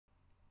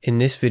In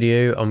this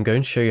video, I'm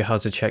going to show you how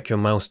to check your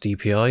mouse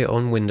DPI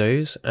on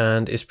Windows,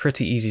 and it's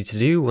pretty easy to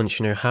do once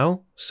you know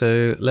how,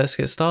 so let's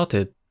get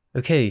started.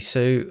 Okay,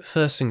 so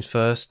first things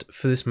first,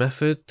 for this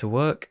method to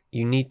work,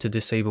 you need to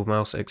disable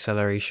mouse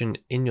acceleration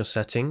in your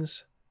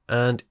settings,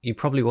 and you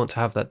probably want to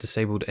have that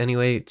disabled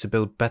anyway to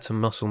build better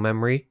muscle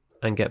memory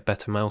and get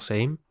better mouse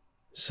aim.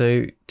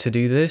 So to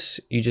do this,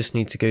 you just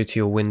need to go to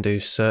your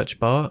Windows search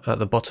bar at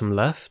the bottom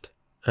left,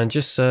 and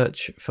just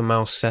search for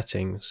mouse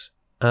settings.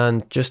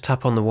 And just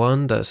tap on the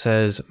one that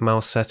says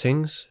mouse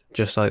settings,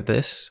 just like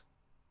this.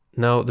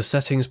 Now the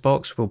settings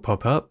box will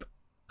pop up,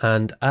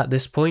 and at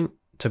this point,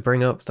 to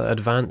bring up the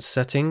advanced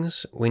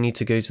settings, we need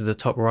to go to the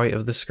top right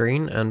of the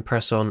screen and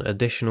press on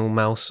additional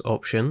mouse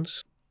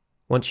options.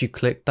 Once you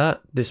click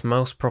that, this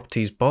mouse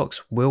properties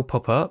box will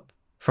pop up.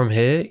 From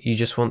here, you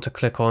just want to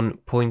click on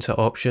pointer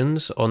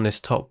options on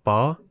this top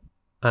bar.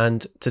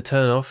 And to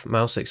turn off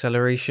mouse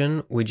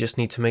acceleration, we just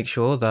need to make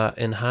sure that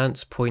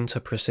enhance pointer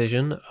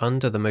precision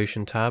under the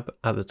motion tab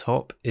at the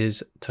top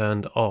is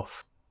turned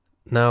off.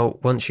 Now,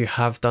 once you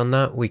have done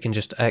that, we can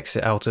just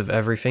exit out of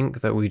everything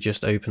that we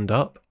just opened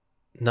up.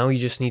 Now you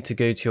just need to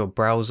go to your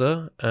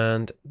browser,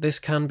 and this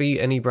can be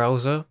any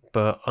browser,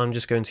 but I'm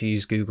just going to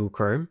use Google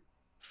Chrome.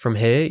 From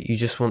here, you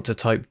just want to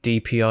type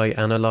DPI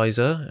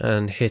Analyzer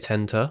and hit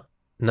enter.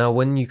 Now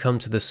when you come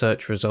to the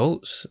search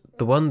results,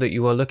 the one that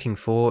you are looking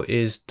for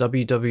is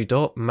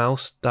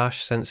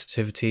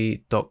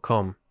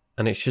www.mouse-sensitivity.com,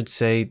 and it should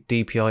say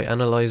DPI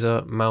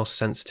Analyzer Mouse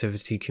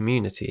Sensitivity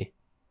Community.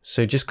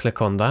 So just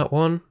click on that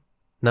one.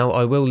 Now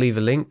I will leave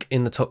a link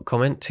in the top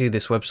comment to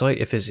this website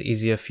if it's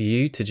easier for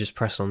you to just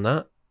press on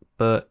that.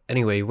 But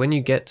anyway, when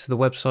you get to the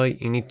website,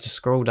 you need to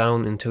scroll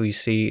down until you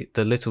see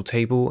the little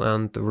table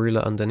and the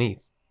ruler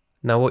underneath.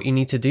 Now what you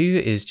need to do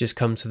is just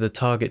come to the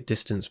target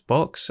distance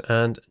box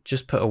and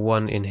just put a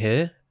 1 in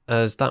here,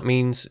 as that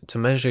means to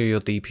measure your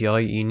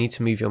DPI you need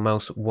to move your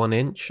mouse 1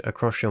 inch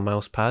across your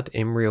mouse pad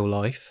in real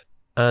life,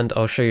 and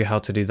I'll show you how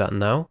to do that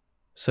now.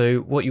 So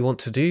what you want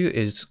to do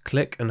is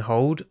click and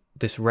hold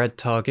this red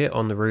target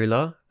on the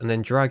ruler and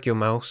then drag your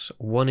mouse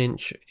 1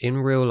 inch in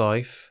real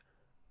life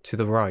to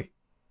the right.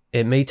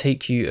 It may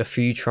take you a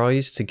few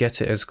tries to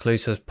get it as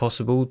close as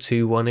possible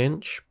to 1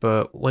 inch,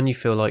 but when you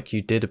feel like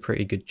you did a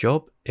pretty good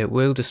job, it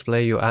will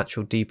display your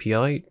actual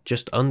DPI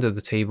just under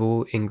the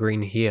table in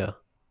green here.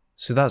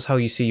 So that's how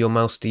you see your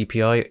mouse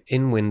DPI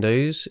in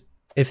Windows.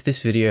 If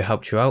this video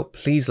helped you out,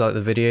 please like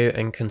the video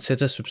and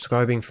consider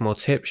subscribing for more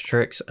tips,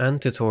 tricks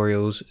and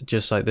tutorials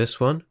just like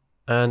this one.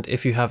 And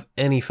if you have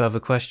any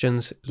further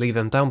questions, leave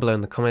them down below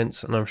in the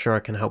comments and I'm sure I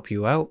can help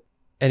you out.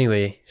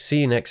 Anyway, see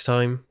you next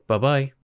time, bye bye.